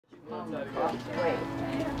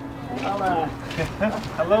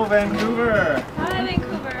Hello, Vancouver. Hi,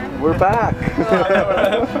 Vancouver. We're back.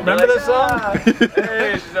 Remember this song?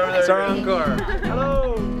 Hey, she's over there. It's our encore.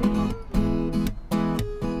 Hello.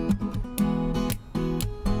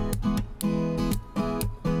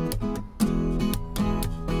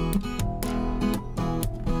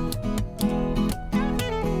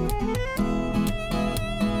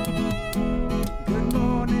 Good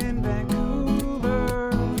morning,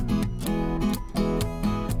 Vancouver.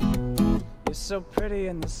 You're so pretty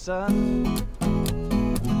in the sun.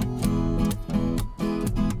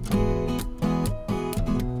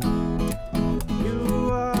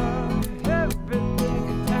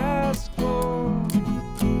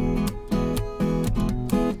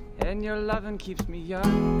 Your loving keeps me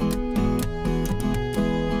young.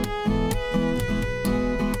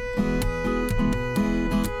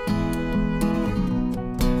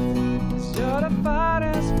 You're the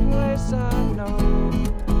finest place I know.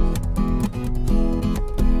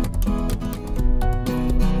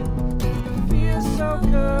 It feels so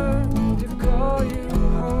good to call you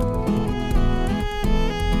home.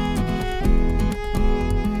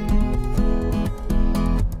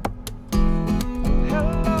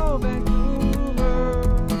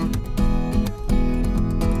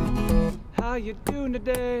 How you doing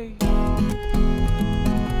today?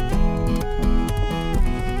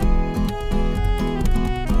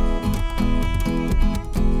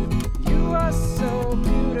 You are so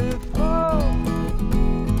beautiful.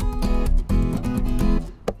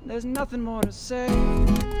 There's nothing more to say.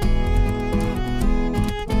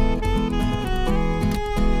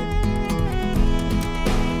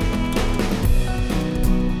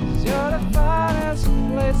 You're the finest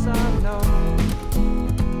place I know.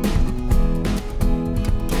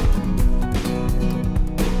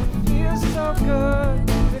 So good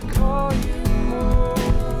to call you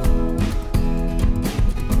home.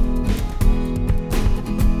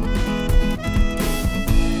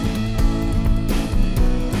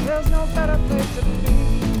 There's no better place to be.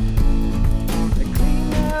 The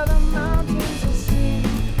clean air, the mountains, the sea.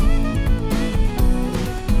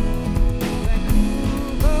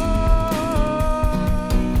 Vancouver,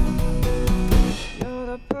 you're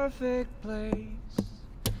the perfect place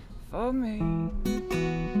for me.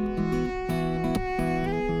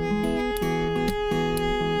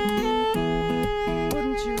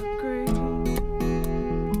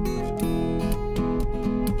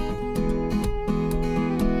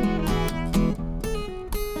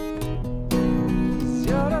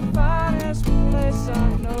 Finest place I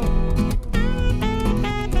know.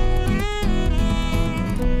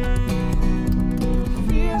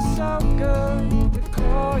 Feels so good to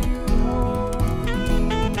call you home.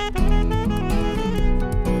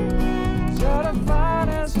 You're the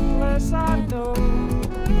finest place I know.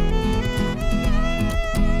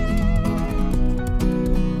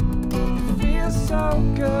 Feels so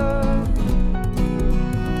good.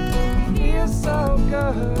 Feels so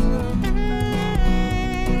good.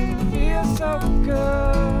 So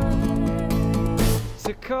good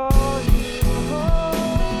to call